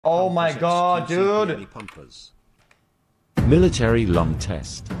Oh my god, dude. Military lung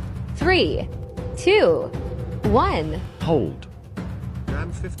test. 3, 2, 1. Hold.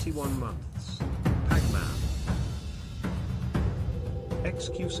 Ram 51 months. Pac-Man.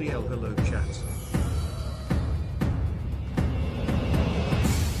 xQcl hello chat.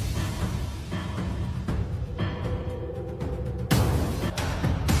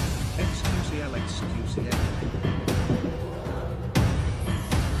 xQcl.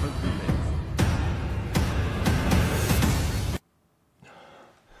 Hope you live.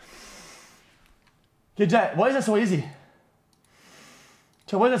 Okay, Jack, why is that so easy?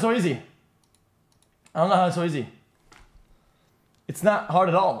 Chat, why is that so easy? I don't know how it's so easy. It's not hard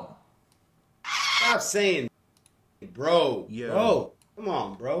at all. Stop saying, bro. Yo. Bro, come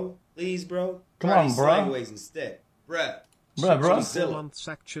on, bro. Please, bro. Come Try on, these bro. slang ways instead, bruh. Bruh. 4 months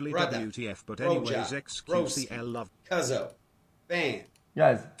actually Brother. WTF, but Bro anyways job. xQcl love. Cuzzo. Fan.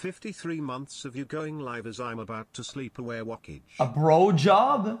 Guys, 53 months of you going live as I'm about to sleep away walkage. a bro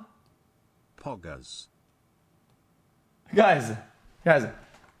job? Poggers. Guys,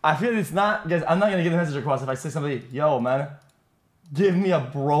 I feel it's not, guys, I'm not gonna get the message across if I say somebody, yo, man, give me a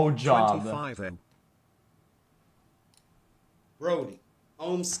bro job. 25M. Brody.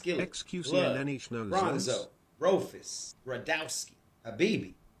 Home Skillet. xQcl Blood. Anish knows Bronzo. this. Rofus. Radowski.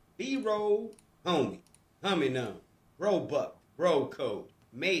 Habibi. B-Roll. Homie. Humminum. Bro Buck. Bro Code.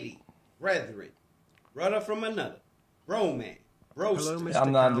 Matey. Brethren. Brother from another. Bro Man. Bro. Hello, Mr.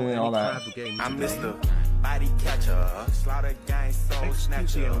 I'm not Cow, doing any all that. crab game I'm today? Mr. Body Catcher, Slaughter Gang Soul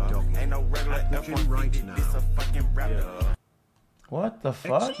Snatcher. xQcl dog. Ain't no regular At the F150, gym right now. this a fucking raptor. What the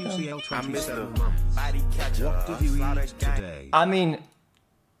fuck? xQcl I'm 27 Mr. months. Body Catcher, What did you Slaughter eat Gang. today? I mean,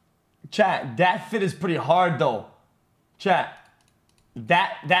 chat, that fit is pretty hard though. Chat,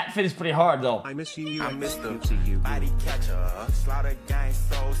 that fit is pretty hard though. I miss you, I'm Mr. xQcl. Body Catcher, Slaughter Gang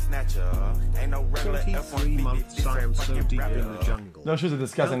Soul Snatcher. Ain't no regular 33 F150, months this I a am so fucking deep in the raptor. jungle. Those shoes are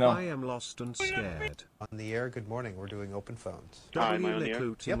disgusting Help, though. I am lost and scared. On the air, good morning. We're doing open phones. Hi, am I on the air?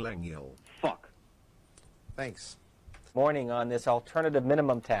 Yep. Fuck. Thanks. Morning on this alternative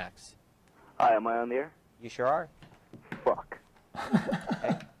minimum tax. Hi, am I on the air? You sure are. Fuck.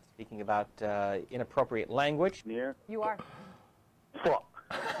 Okay. Speaking about inappropriate language. Near? You are. Fuck.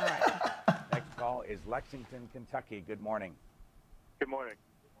 All right. Next call is Lexington, Kentucky. Good morning. Good morning.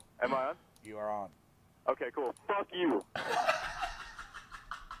 Am I on? You are on. Okay, cool. Fuck you.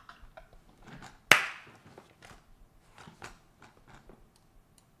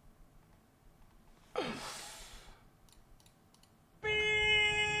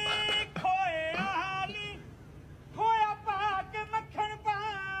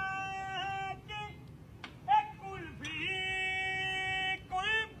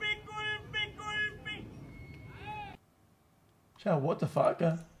 Chat, what the fuck?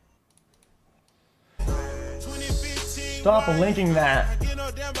 Stop linking that.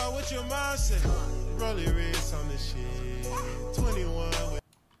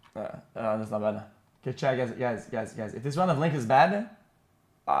 That's not bad. Okay, chat, guys. If this round of link is bad,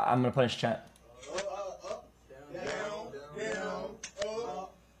 I'm gonna punish chat.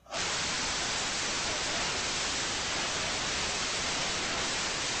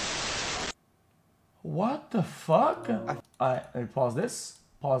 What the fuck? Alright, let me pause this.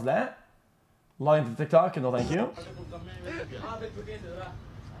 Pause that. Log into TikTok, no thank you.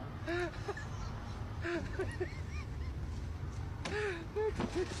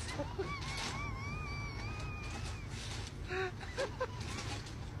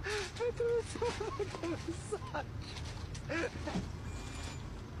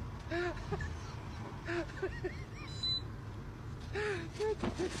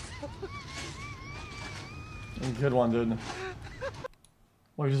 Good one, dude.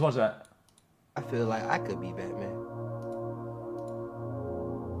 Well, you just watch that. I feel like I could be Batman.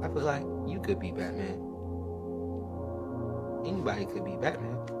 I feel like you could be Batman. Anybody could be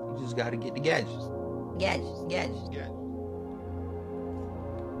Batman. You just gotta get the gadgets. Gadgets.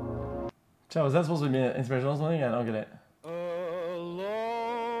 Chat, was that supposed to be an inspirational or something? I don't get it. Alone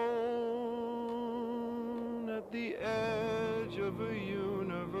at the edge of a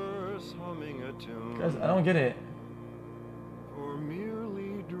universe, humming a tune. Guys, I don't get it. For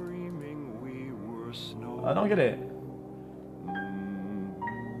merely dreaming we were snow. I don't get it.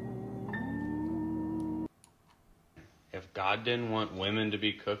 If God didn't want women to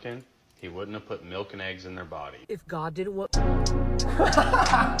be cooking, he wouldn't have put milk and eggs in their body. If God didn't want... I'm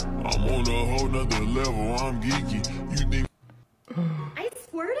on a whole nother level, I'm geeky. You think I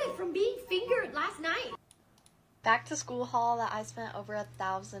squirted from being fingered last night. Back to school haul that I spent over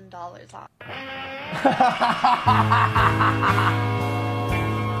 $1,000 on.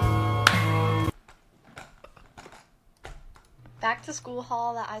 back to school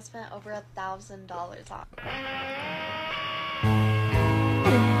haul that I spent over $1,000 on.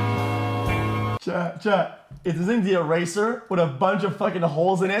 Chat. It's using the eraser with a bunch of fucking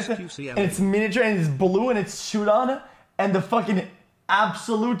holes in it, xQc and it's miniature and it's blue and it's shoot on, and the fucking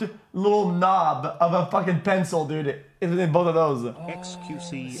absolute little knob of a fucking pencil, dude, is in both of those.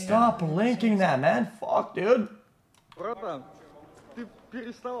 xQc. Stop linking that, man. Fuck, dude. Братан, ты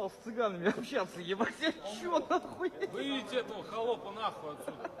переставал с цыганами общаться, ебать, я чё нахуй? Выйдите этого холопа нахуй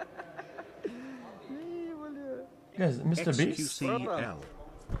отсюда. Guys, Mr. Beast? xQcl.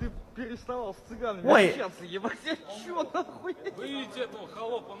 Ты переставал с цыганами Wait. общаться, ебать, я чё нахуй? Выйдите этого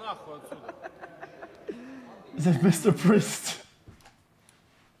холопа нахуй отсюда. Is it Mr. Priest?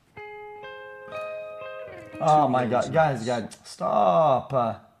 Oh my god, guys, stop.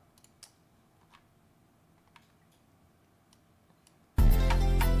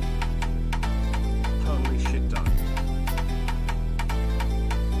 Holy shit, done.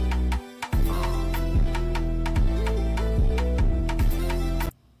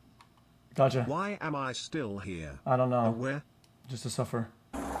 Gotcha. Why am I still here? I don't know. Where? Just to suffer.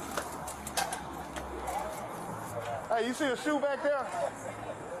 Hey, you see a shoe back there?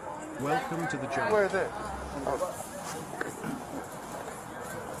 Welcome to the jungle. Where is it?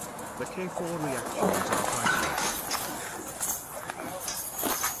 The K4 reactions are priceless.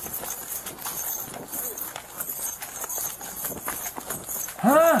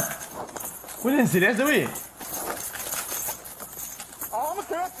 Huh? We didn't see this, did we? Oh, I'm gonna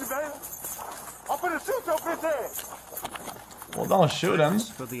catch you, baby. I'm gonna shoot your bitch ass. Well, don't shoot him.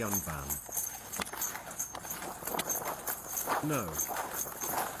 For the unban. No.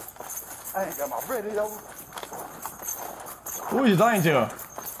 I ain't got my ready though. Who are you talking to?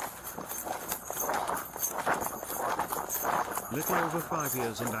 Little over 5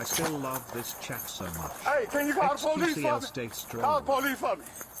 years and I still love this chat so much. Hey, can you call the police for xQcl me? stay Call strong. the police for me.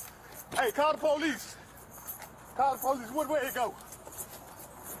 Hey, call the police. Call the police. Which way it go?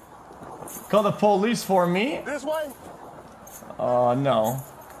 Call the police for me? This way? No.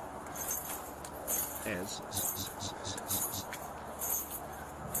 Ez.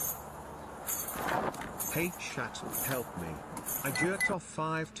 Hey chat, help me. I jerked off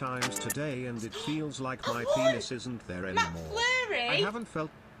 5 times today and it feels like my penis isn't there anymore. McFlurry? I haven't felt...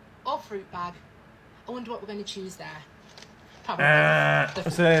 Or fruit bag. I wonder what we're going to choose there. Probably.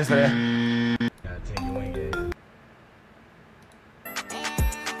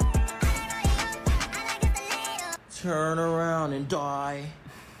 Turn around and die.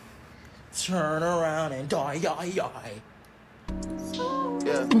 Turn around and die,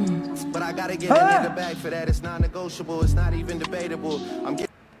 Yeah, but I gotta get a nigga back for that. It's non-negotiable. It's not even debatable. I'm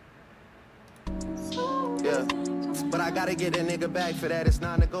getting. Yeah, but I gotta get a nigga back for that. It's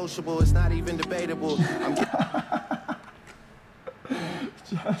non-negotiable. It's not even debatable. I'm getting.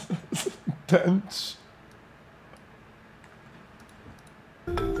 Bench.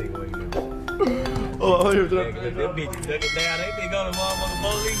 Oh, you're doing it. Them bitches took it down. They think on the motherfucking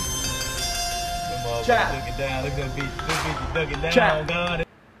police. Them motherfuckers took it down. Look at them bitches took it down. God.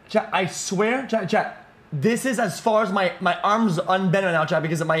 Chat, I swear, chat, this is as far as my arms unbent right now, chat,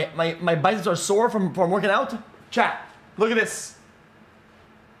 because my biceps are sore from working out. Chat, look at this.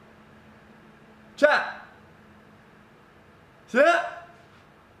 Chat. See that?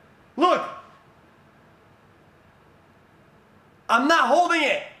 Look. I'm not holding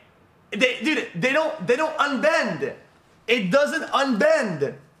it. Dude, they don't unbend. It doesn't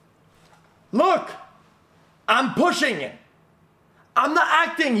unbend. Look. I'm pushing it. I'm not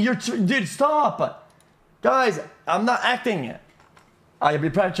acting. Dude, stop. Guys, I'm not acting. I'll be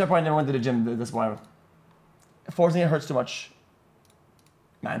proud of I never went to the gym. That's why. Forcing it hurts too much.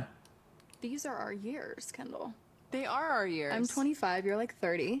 Man. These are our years, Kendall. They are our years. I'm 25, you're like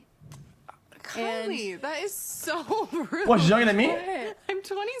 30. Kylie, that is so rude. What, she's younger than me? I'm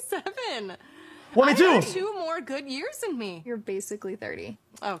 27. Well, me too. I have 2 more good years than me. You're basically 30.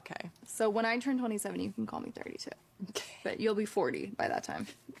 Okay. So when I turn 27, you can call me 32. Okay. But you'll be 40 by that time.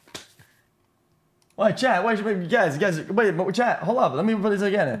 Wait, chat, wait, guys, wait, chat, hold up, let me put this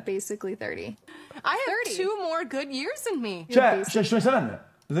again. Basically 30. I have 30. 2 more good years than me. Chat, she's 27. Does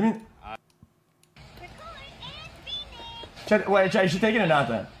that mean? Chat, wait, chat, is she taking it or not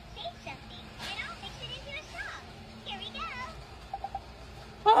then?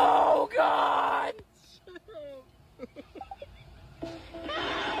 Oh, God!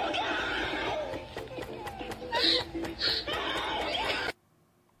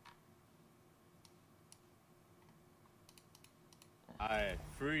 Alright,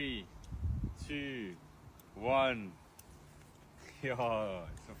 3, 2, 1. Yo,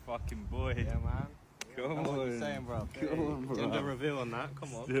 it's a fucking boy. Yeah, man. Come That's what you're on. saying, bro. Come on, bro. Gender reveal on that.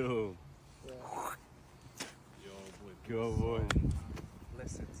 Come on. Still. Go boy.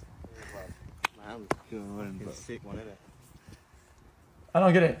 Listen. Man, go on, bro. Sick one, innit? I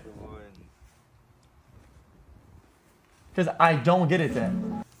don't get it. Go on. Because I don't get it then.